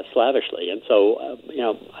slavishly. And so,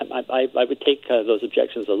 I would take those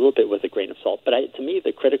objections a little bit with a grain of salt. But to me,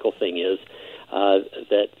 the critical thing is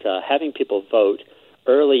that having people vote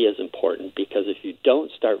early is important, because if you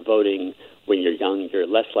don't start voting when you're young, you're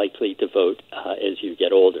less likely to vote as you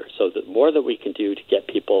get older. So the more that we can do to get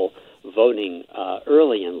people voting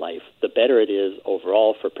early in life, the better it is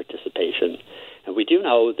overall for participation. And we do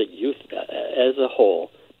know that youth as a whole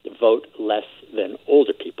vote less than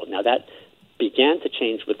older people. Now, that began to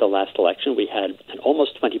change with the last election. We had an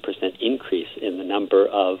almost 20% increase in the number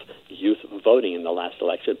of youth voting in the last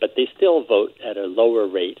election, but they still vote at a lower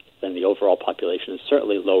rate than the overall population, and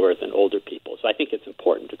certainly lower than older people. So I think it's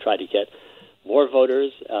important to try to get more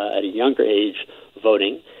voters at a younger age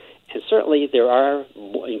voting. And certainly there are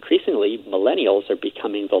increasingly millennials are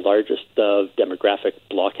becoming the largest demographic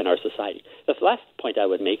bloc in our society. The last point I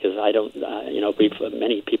would make is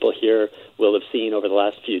many people here will have seen over the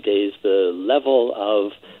last few days the level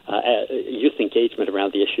of youth engagement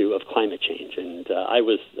around the issue of climate change. And I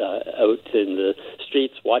was out in the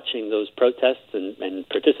streets watching those protests and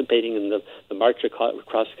participating in the march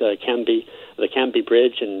across the Cambie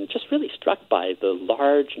Bridge, and just really struck by the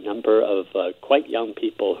large number of quite young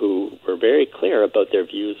people who were very clear about their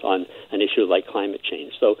views on an issue like climate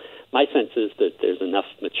change. So my sense is that there's enough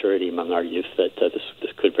maturity among our youth that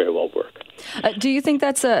this could very well work. Do you think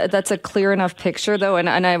that's a clear enough picture, though? And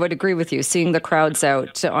I would agree with you. Seeing the crowds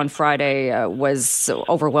out on Friday was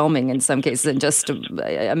overwhelming in some cases, and just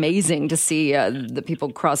amazing to see the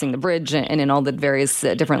people crossing the bridge and in all the various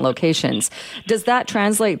different locations. Does that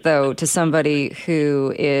translate, though, to somebody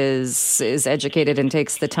who is educated and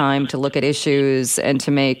takes the time to look at issues and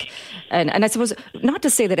to make, and I suppose not to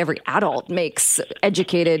say that every adult makes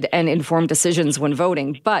educated and informed decisions when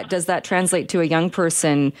voting, but does that translate to a young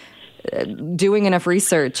person doing enough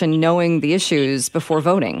research and knowing the issues before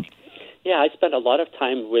voting? Yeah, I spent a lot of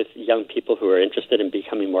time with young people who are interested in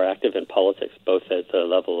becoming more active in politics, both at the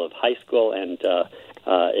level of high school and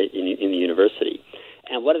in the university.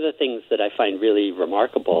 And one of the things that I find really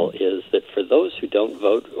remarkable is that for those who don't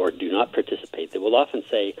vote or do not participate, they will often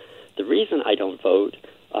say, the reason I don't vote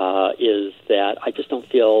is that I just don't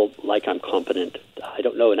feel like I'm competent. I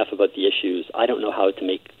don't know enough about the issues. I don't know how to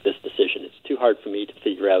make this decision. It's too hard for me to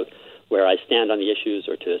figure out where I stand on the issues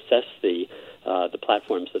or to assess the the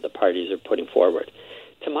platforms that the parties are putting forward.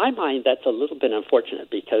 To my mind, that's a little bit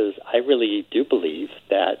unfortunate because I really do believe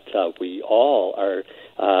that we all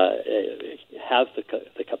have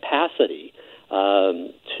the capacity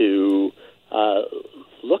to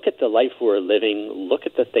look at the life we're living, look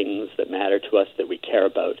at the things that matter to us that we care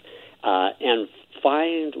about, and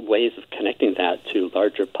find ways of connecting that to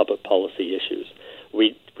larger public policy issues.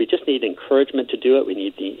 We just need encouragement to do it. We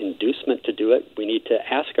need the inducement to do it. We need to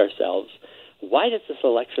ask ourselves, why does this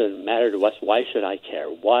election matter to us? Why should I care?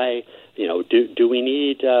 Why, do we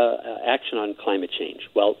need action on climate change?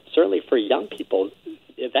 Well, certainly for young people,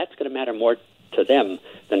 that's going to matter more to them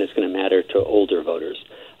than it's going to matter to older voters.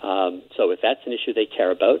 So if that's an issue they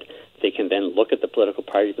care about, they can then look at the political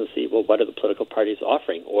parties and see, well, what are the political parties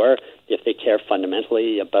offering? Or if they care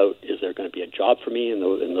fundamentally about, is there going to be a job for me in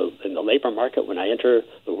the labor market when I enter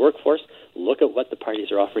the workforce? Look at what the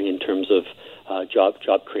parties are offering in terms of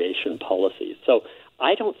job creation policies. So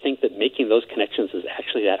I don't think that making those connections is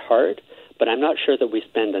actually that hard, but I'm not sure that we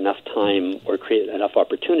spend enough time or create enough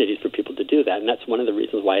opportunities for people to do that. And that's one of the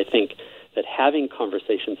reasons why I think that having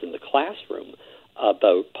conversations in the classroom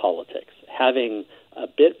about politics, having a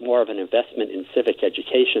bit more of an investment in civic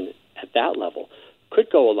education at that level could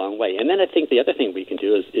go a long way. And then I think the other thing we can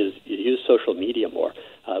do is use social media more.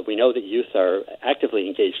 We know that youth are actively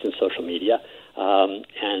engaged in social media,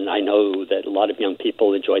 and I know that a lot of young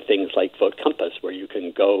people enjoy things like Vote Compass, where you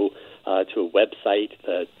can go to a website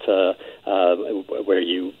that where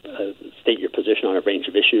you state your position on a range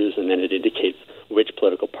of issues, and then it indicates which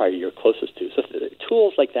political party you're closest to. So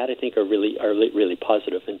tools like that, I think, are really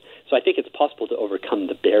positive, and so I think it's possible to overcome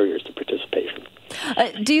the barriers to participation.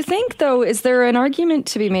 Do you think, though, is there an argument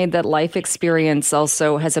to be made that life experience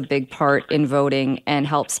also has a big part in voting and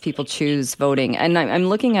helps people choose voting? And I'm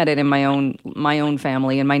looking at it in my own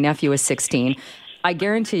family, and my nephew is 16. I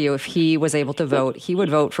guarantee you, if he was able to vote, he would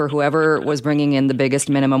vote for whoever was bringing in the biggest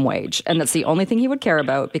minimum wage. And that's the only thing he would care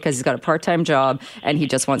about because he's got a part-time job and he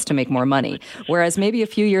just wants to make more money. Whereas maybe a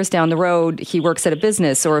few years down the road, he works at a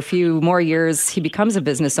business, or a few more years, he becomes a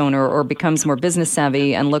business owner or becomes more business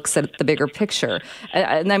savvy and looks at the bigger picture.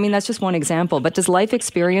 And I mean, that's just one example. But does life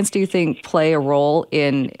experience, do you think, play a role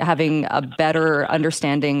in having a better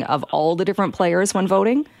understanding of all the different players when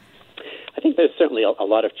voting? I think there's certainly a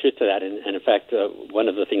lot of truth to that. And in fact, one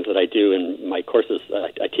of the things that I do in my courses,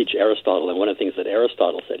 I teach Aristotle. And one of the things that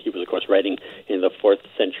Aristotle said, he was, of course, writing in the 4th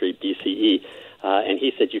century BCE. And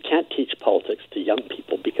he said, you can't teach politics to young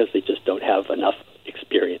people because they just don't have enough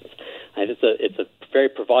experience. And it's a very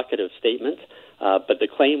provocative statement. But the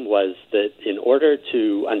claim was that in order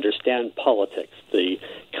to understand politics, the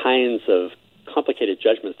kinds of complicated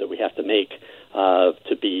judgments that we have to make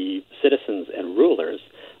to be citizens and rulers,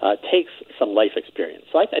 takes some life experience.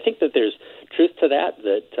 So I think that there's truth to that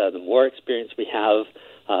the more experience we have,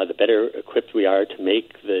 the better equipped we are to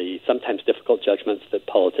make the sometimes difficult judgments that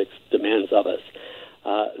politics demands of us.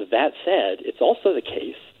 That said, it's also the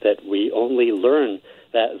case that we only learn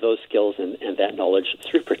those skills and that knowledge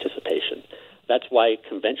through participation. That's why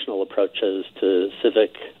conventional approaches to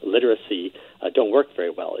civic literacy don't work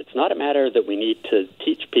very well. It's not a matter that we need to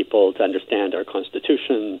teach people to understand our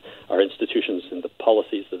Constitution, our institutions, and the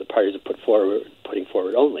policies that the parties are putting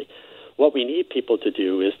forward only. What we need people to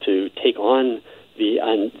do is to take on the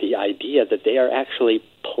idea that they are actually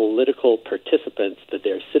political participants, that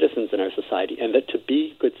they're citizens in our society, and that to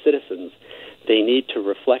be good citizens, they need to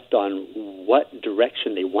reflect on what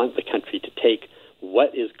direction they want the country to take,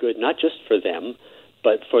 what is good not just for them,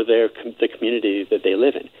 but for the community that they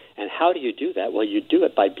live in. And how do you do that? Well, you do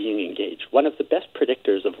it by being engaged. One of the best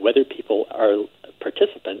predictors of whether people are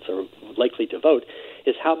participants or likely to vote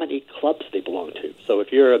is how many clubs they belong to. So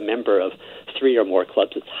if you're a member of 3 or more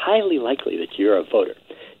clubs, it's highly likely that you're a voter.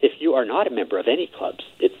 If you are not a member of any clubs,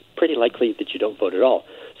 it's pretty likely that you don't vote at all.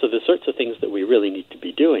 So the sorts of things that we really need to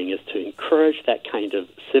be doing is to encourage that kind of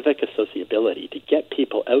civic associability, to get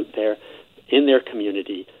people out there in their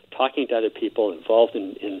community, talking to other people, involved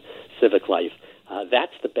in civic life.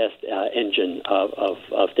 That's the best engine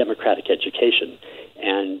of democratic education.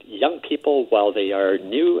 And young people, while they are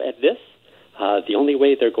new at this, the only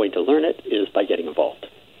way they're going to learn it is by getting involved.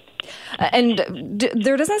 And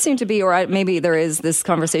there doesn't seem to be, or maybe there is this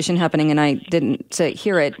conversation happening and I didn't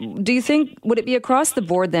hear it. Do you think, would it be across the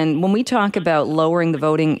board then, when we talk about lowering the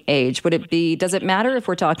voting age, does it matter if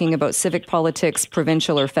we're talking about civic politics,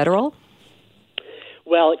 provincial or federal?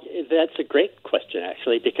 Well, that's a great question,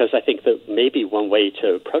 actually, because I think that maybe one way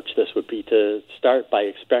to approach this would be to start by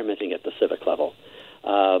experimenting at the civic level.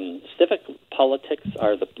 Civic politics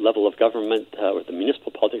are the level of government, or the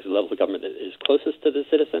municipal politics is the level of government that is closest to the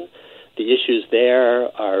citizen. The the issues there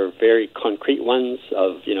are very concrete ones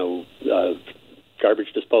of,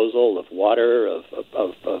 garbage disposal, of water, of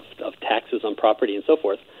taxes on property, and so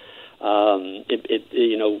forth. One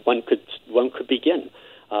could begin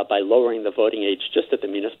by lowering the voting age just at the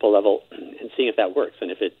municipal level and seeing if that works.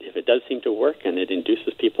 And if it does seem to work and it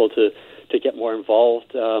induces people to get more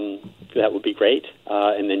involved, that would be great.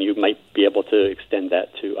 And then you might be able to extend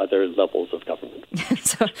that to other levels of government.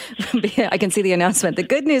 So I can see the announcement. The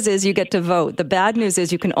good news is you get to vote. The bad news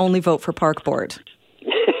is you can only vote for Park Board.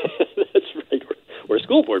 Or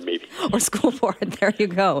school board, maybe. Or school board. There you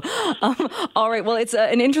go. All right. Well, it's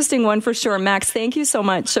an interesting one for sure. Max, thank you so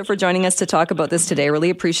much for joining us to talk about this today. Really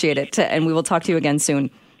appreciate it. And we will talk to you again soon.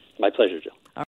 My pleasure, Jill.